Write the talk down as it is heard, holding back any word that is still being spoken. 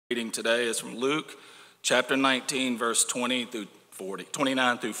Reading today is from Luke chapter 19, verse 29 through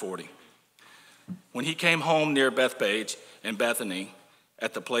 40. When he came home near Bethphage and Bethany,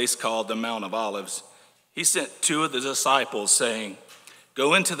 at the place called the Mount of Olives, he sent two of the disciples, saying,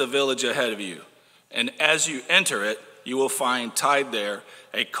 "Go into the village ahead of you, and as you enter it, you will find tied there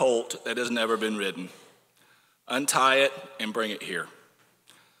a colt that has never been ridden. Untie it and bring it here.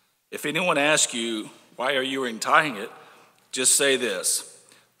 If anyone asks you, 'Why are you untying it?' just say this: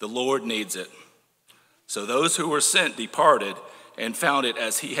 'The Lord needs it.'" So those who were sent departed and found it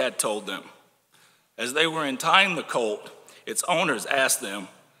as he had told them. As they were untying the colt, its owners asked them,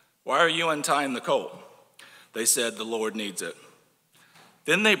 "Why are you untying the colt?" They said, "The Lord needs it."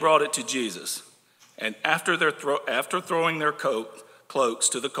 Then they brought it to Jesus, and after throwing their cloaks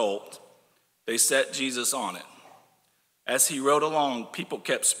to the colt, they set Jesus on it. As he rode along, people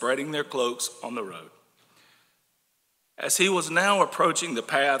kept spreading their cloaks on the road. As he was now approaching the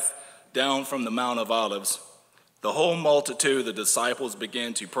path down from the Mount of Olives, the whole multitude of the disciples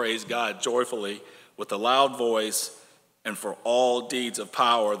began to praise God joyfully with a loud voice and for all deeds of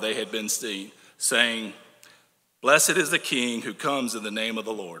power they had been seen, saying, "Blessed is the King who comes in the name of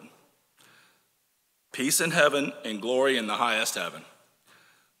the Lord. Peace in heaven and glory in the highest heaven."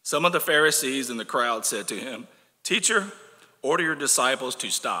 Some of the Pharisees in the crowd said to him, "Teacher, order your disciples to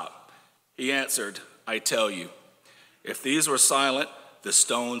stop." He answered, "I tell you, if these were silent, the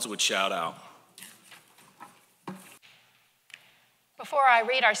stones would shout out." Before I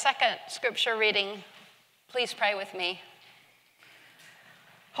read our second scripture reading, please pray with me.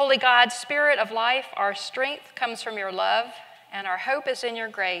 Holy God, Spirit of life, our strength comes from your love, and our hope is in your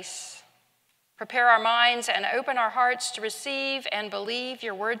grace. Prepare our minds and open our hearts to receive and believe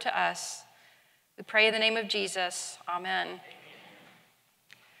your word to us. We pray in the name of Jesus. Amen.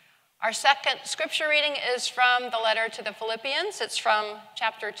 Our second scripture reading is from the letter to the Philippians. It's from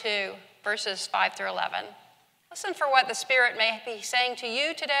chapter 2, verses 5 through 11. Listen for what the Spirit may be saying to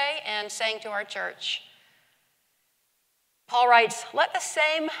you today and saying to our church. Paul writes, "Let the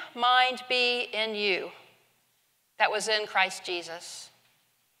same mind be in you that was in Christ Jesus,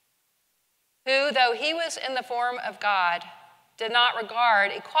 who, though he was in the form of God, did not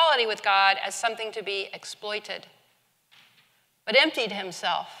regard equality with God as something to be exploited, but emptied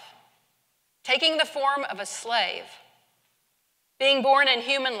himself, taking the form of a slave, being born in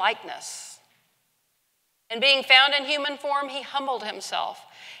human likeness. And being found in human form, he humbled himself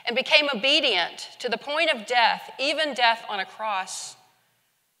and became obedient to the point of death, even death on a cross.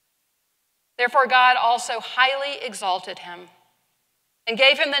 Therefore God also highly exalted him and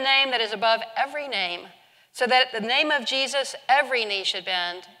gave him the name that is above every name, so that at the name of Jesus every knee should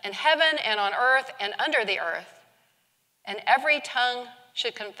bend, in heaven and on earth and under the earth, and every tongue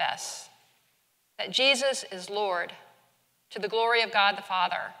should confess that Jesus is Lord, to the glory of God the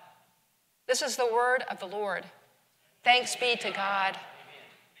Father. This is the word of the Lord. Thanks be to God."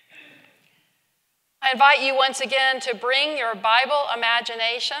 I invite you once again to bring your Bible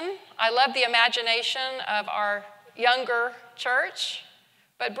imagination. I love the imagination of our younger church,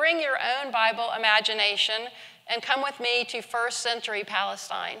 but bring your own Bible imagination and come with me to first century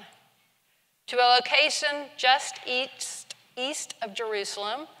Palestine, to a location just east of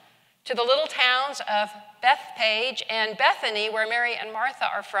Jerusalem, to the little towns of Bethphage and Bethany, where Mary and Martha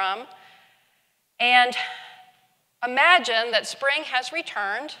are from. And imagine that spring has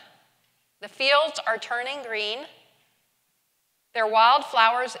returned. The fields are turning green. There are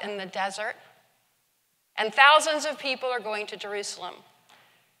wildflowers in the desert. And thousands of people are going to Jerusalem,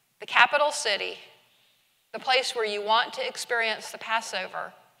 the capital city, the place where you want to experience the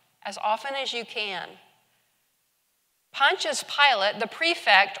Passover as often as you can. Pontius Pilate, the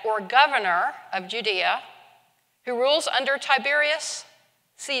prefect or governor of Judea, who rules under Tiberius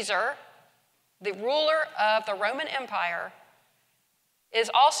Caesar, the ruler of the Roman Empire,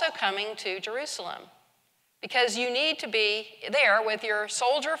 is also coming to Jerusalem, because you need to be there with your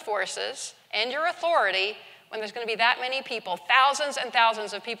soldier forces and your authority when there's going to be that many people, thousands and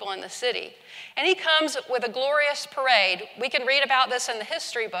thousands of people in the city. And he comes with a glorious parade. We can read about this in the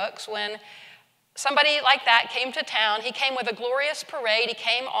history books. When somebody like that came to town, he came with a glorious parade. He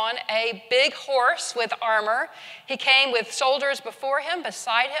came on a big horse with armor. He came with soldiers before him,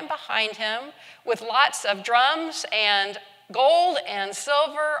 beside him, behind him, with lots of drums and gold and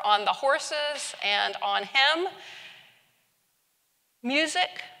silver on the horses and on him.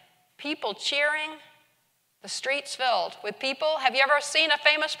 Music, people cheering, the streets filled with people. Have you ever seen a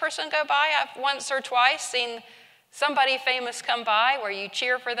famous person go by? I've once or twice seen somebody famous come by where you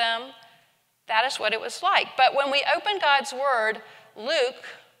cheer for them. That is what it was like. But when we open God's word, Luke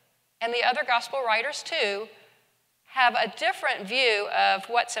and the other gospel writers too have a different view of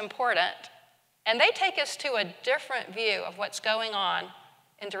what's important, and they take us to a different view of what's going on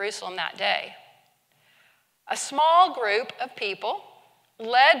in Jerusalem that day. A small group of people,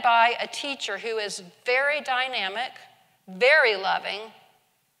 led by a teacher who is very dynamic, very loving,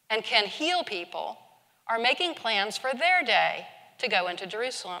 and can heal people, are making plans for their day to go into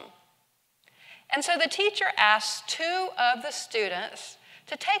Jerusalem. And so the teacher asks two of the students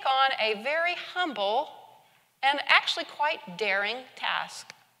to take on a very humble and actually quite daring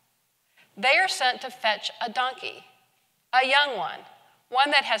task. They are sent to fetch a donkey, a young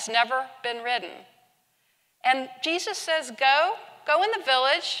one that has never been ridden. And Jesus says, go in the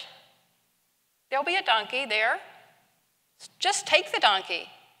village. There'll be a donkey there. Just take the donkey.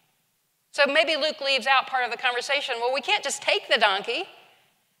 So maybe Luke leaves out part of the conversation. Well, we can't just take the donkey.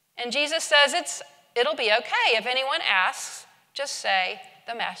 And Jesus says it'll be okay. If anyone asks, just say,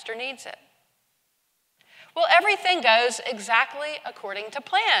 the master needs it. Well, everything goes exactly according to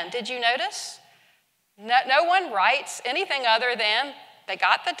plan. Did you notice? No one writes anything other than they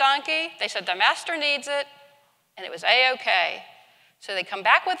got the donkey, they said the master needs it, and it was A-okay. So they come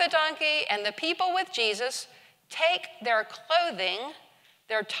back with the donkey, and the people with Jesus take their clothing,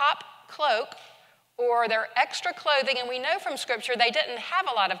 their top cloak, or their extra clothing, and we know from Scripture they didn't have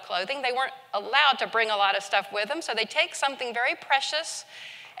a lot of clothing. They weren't allowed to bring a lot of stuff with them, so they take something very precious,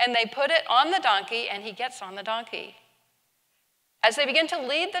 and they put it on the donkey, and he gets on the donkey. As they begin to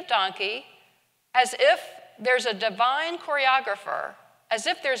lead the donkey, as if there's a divine choreographer, as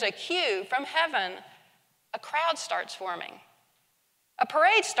if there's a cue from heaven, a crowd starts forming. A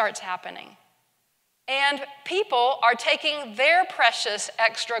parade starts happening. And people are taking their precious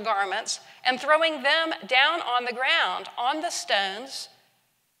extra garments and throwing them down on the ground, on the stones,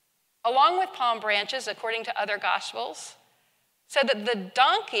 along with palm branches, according to other gospels, so that the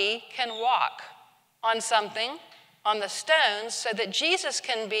donkey can walk on something, on the stones, so that Jesus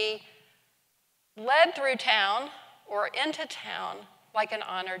can be led through town or into town like an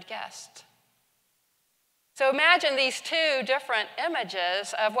honored guest. So imagine these two different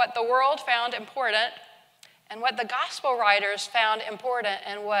images of what the world found important and what the gospel writers found important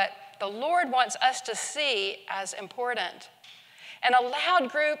and what the Lord wants us to see as important. And a loud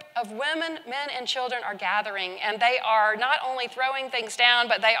group of women, men, and children are gathering, and they are not only throwing things down,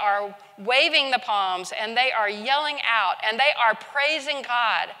 but they are waving the palms, and they are yelling out, and they are praising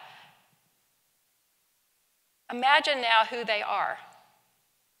God. Imagine now who they are.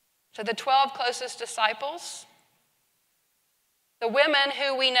 So the 12 closest disciples, the women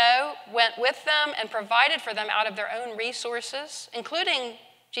who we know went with them and provided for them out of their own resources, including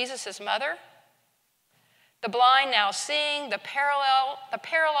Jesus' mother, the blind now seeing, the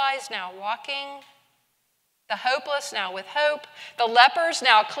paralyzed now walking, the hopeless now with hope, the lepers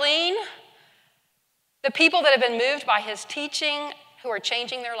now clean, the people that have been moved by his teaching who are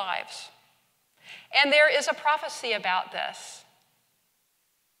changing their lives. And there is a prophecy about this.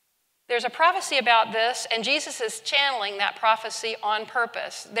 There's a prophecy about this, and Jesus is channeling that prophecy on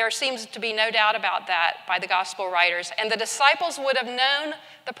purpose. There seems to be no doubt about that by the gospel writers. And the disciples would have known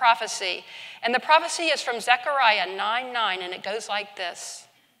the prophecy. And the prophecy is from Zechariah 9:9, and it goes like this.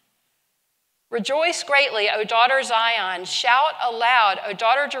 Rejoice greatly, O daughter Zion. Shout aloud, O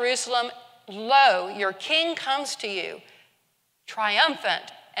daughter Jerusalem. Lo, your king comes to you.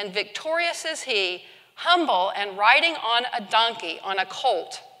 Triumphant and victorious is he, humble and riding on a donkey, on a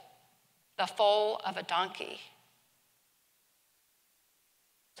colt, the foal of a donkey.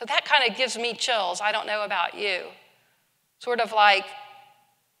 So that kind of gives me chills. I don't know about you. Sort of like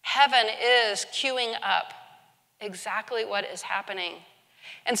heaven is queuing up exactly what is happening.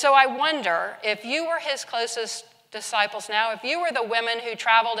 And so I wonder if you were his closest disciples now, if you were the women who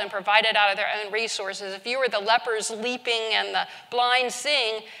traveled and provided out of their own resources, if you were the lepers leaping and the blind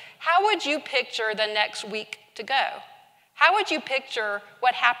seeing, how would you picture the next week to go? How would you picture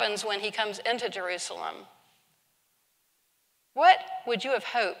what happens when he comes into Jerusalem? What would you have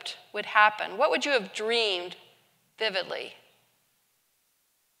hoped would happen? What would you have dreamed vividly?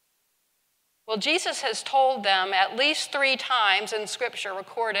 Well, Jesus has told them at least 3 times in Scripture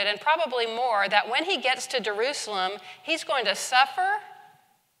recorded, and probably more, that when he gets to Jerusalem, he's going to suffer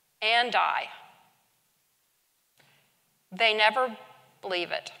and die. They never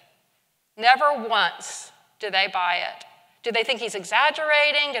believe it. Never once do they buy it. Do they think he's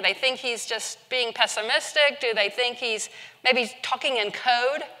exaggerating? Do they think he's just being pessimistic? Do they think he's maybe talking in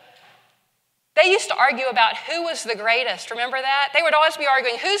code? They used to argue about who was the greatest. Remember that? They would always be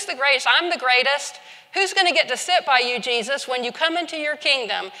arguing, who's the greatest? I'm the greatest. Who's going to get to sit by you, Jesus, when you come into your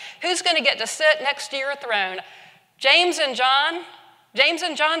kingdom? Who's going to get to sit next to your throne? James and John, James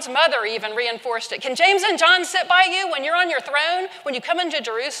and John's mother even reinforced it. Can James and John sit by you when you're on your throne, when you come into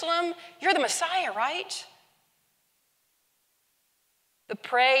Jerusalem? You're the Messiah, right? The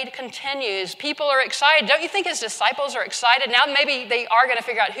parade continues. People are excited. Don't you think his disciples are excited? Now maybe they are going to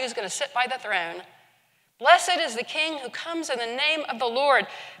figure out who's going to sit by the throne. Blessed is the King who comes in the name of the Lord.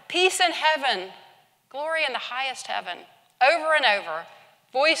 Peace in heaven, glory in the highest heaven. Over and over,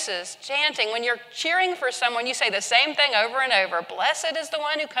 voices chanting. When you're cheering for someone, you say the same thing over and over. Blessed is the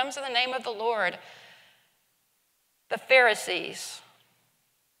one who comes in the name of the Lord. The Pharisees,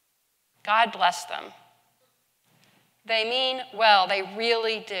 God bless them. They mean well, they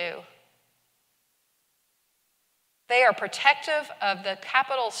really do. They are protective of the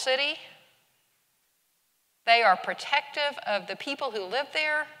capital city. They are protective of the people who live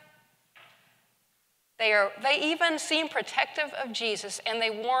there. They even seem protective of Jesus, and they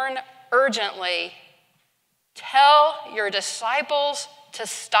warn urgently, tell your disciples to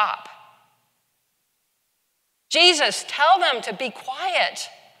stop. Jesus, tell them to be quiet.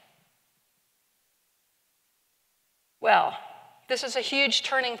 Well, this is a huge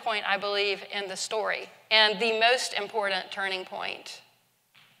turning point, I believe, in the story, and the most important turning point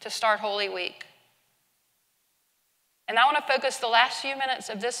to start Holy Week. And I want to focus the last few minutes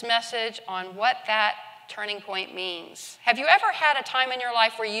of this message on what that turning point means. Have you ever had a time in your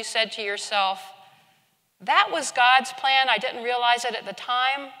life where you said to yourself, that was God's plan, I didn't realize it at the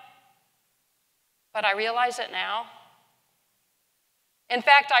time, but I realize it now? In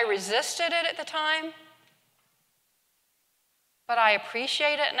fact, I resisted it at the time, but I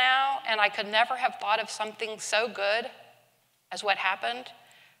appreciate it now, and I could never have thought of something so good as what happened.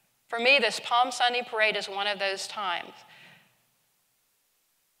 For me, this Palm Sunday parade is one of those times.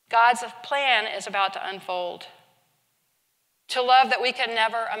 God's plan is about to unfold. To love that we could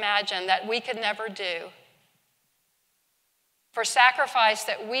never imagine, that we could never do. For sacrifice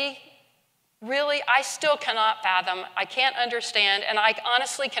that we really, I still cannot fathom, I can't understand, and I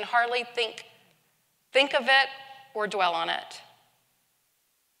honestly can hardly think of it or dwell on it.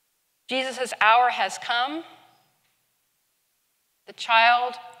 Jesus' hour has come. The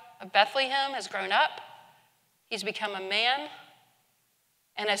child of Bethlehem has grown up. He's become a man.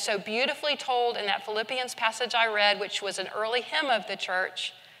 And as so beautifully told in that Philippians passage I read, which was an early hymn of the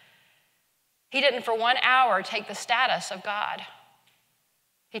church, he didn't for 1 hour take the status of God.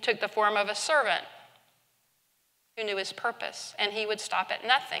 He took the form of a servant who knew his purpose, and he would stop at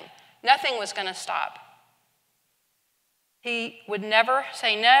nothing. Nothing was going to stop. He would never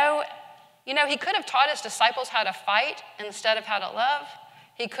say no. You know, he could have taught his disciples how to fight instead of how to love.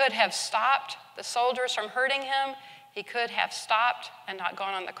 He could have stopped the soldiers from hurting him. He could have stopped and not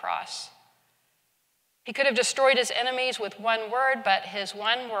gone on the cross. He could have destroyed his enemies with one word, but his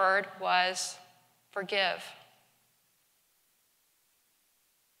one word was forgive.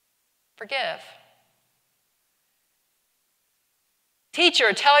 Forgive.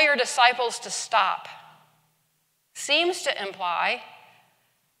 Teacher, tell your disciples to stop. Seems to imply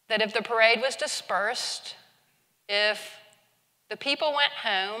that if the parade was dispersed, if the people went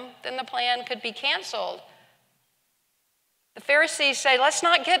home, then the plan could be canceled. The Pharisees say, let's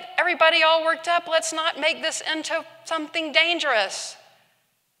not get everybody all worked up. Let's not make this into something dangerous.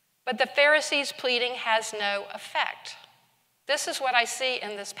 But the Pharisees' pleading has no effect. This is what I see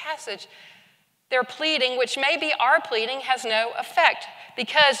in this passage. Their pleading, which may be our pleading, has no effect.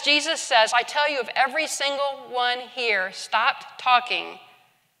 Because Jesus says, I tell you, if every single one here stopped talking,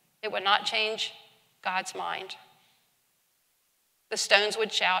 it would not change God's mind. The stones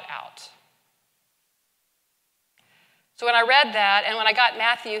would shout out. So when I read that, and when I got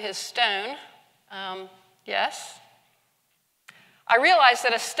Matthew his stone, yes, I realized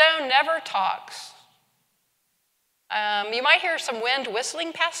that a stone never talks. You might hear some wind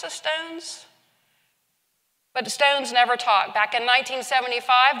whistling past the stones, but the stones never talk. Back in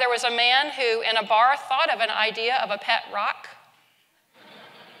 1975, there was a man who, in a bar, thought of an idea of a pet rock.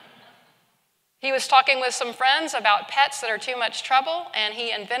 He was talking with some friends about pets that are too much trouble, and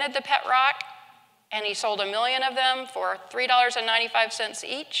he invented the pet rock, and he sold 1 million of them for $3.95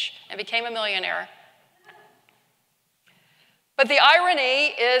 each and became a millionaire. But the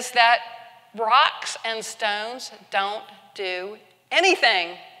irony is that rocks and stones don't do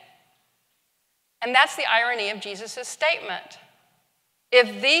anything. And that's the irony of Jesus' statement.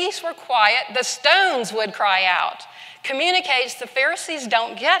 If these were quiet, the stones would cry out. Communicates the Pharisees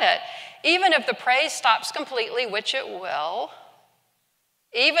don't get it. Even if the praise stops completely, which it will,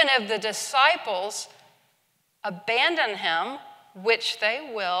 even if the disciples abandon him, which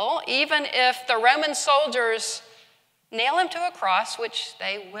they will, even if the Roman soldiers nail him to a cross, which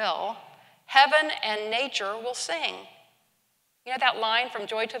they will, heaven and nature will sing. You know that line from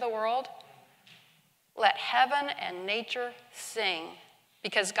Joy to the World? Let heaven and nature sing,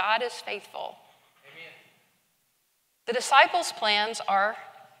 because God is faithful. Amen. The disciples' plans are,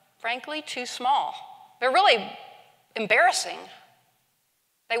 frankly, too small. They're really embarrassing.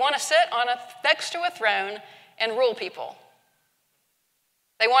 They want to sit next to a throne and rule people.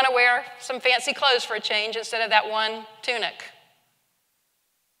 They want to wear some fancy clothes for a change instead of that one tunic.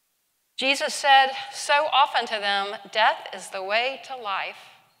 Jesus said so often to them, death is the way to life.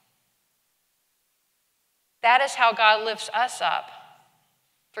 That is how God lifts us up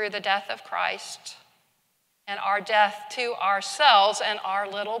through the death of Christ and our death to ourselves and our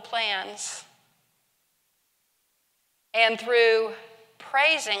little plans. And through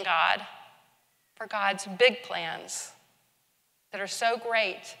praising God for God's big plans that are so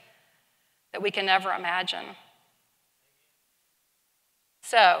great that we can never imagine.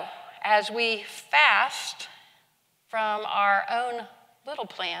 So, as we fast from our own little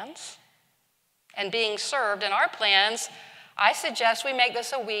plans and being served in our plans, I suggest we make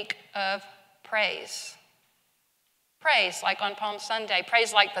this a week of praise. Praise like on Palm Sunday,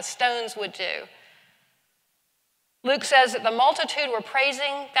 praise like the stones would do. Luke says that the multitude were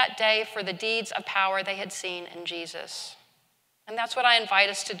praising that day for the deeds of power they had seen in Jesus. And that's what I invite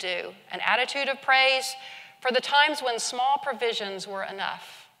us to do, an attitude of praise for the times when small provisions were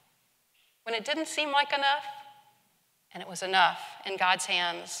enough, when it didn't seem like enough, and it was enough in God's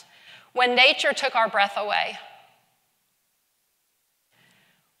hands, when nature took our breath away,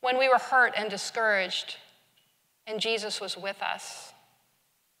 when we were hurt and discouraged, and Jesus was with us,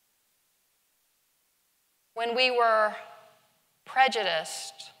 when we were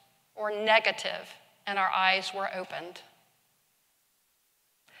prejudiced or negative and our eyes were opened.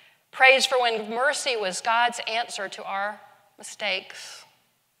 Praise for when mercy was God's answer to our mistakes.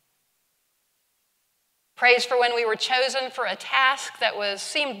 Praise for when we were chosen for a task that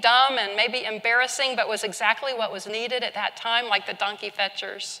seemed dumb and maybe embarrassing, but was exactly what was needed at that time, like the donkey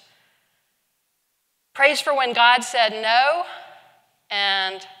fetchers. Praise for when God said no,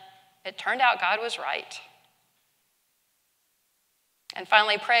 and it turned out God was right. And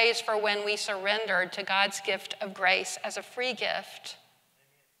finally, praise for when we surrendered to God's gift of grace as a free gift.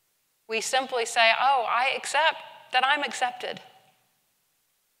 We simply say, oh, I accept that I'm accepted.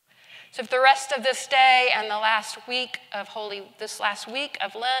 So for the rest of this day and this last week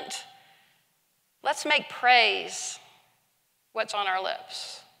of Lent, let's make praise what's on our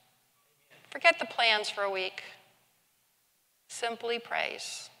lips. Forget the plans for a week. Simply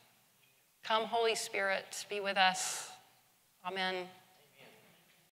praise. Come, Holy Spirit, be with us. Amen.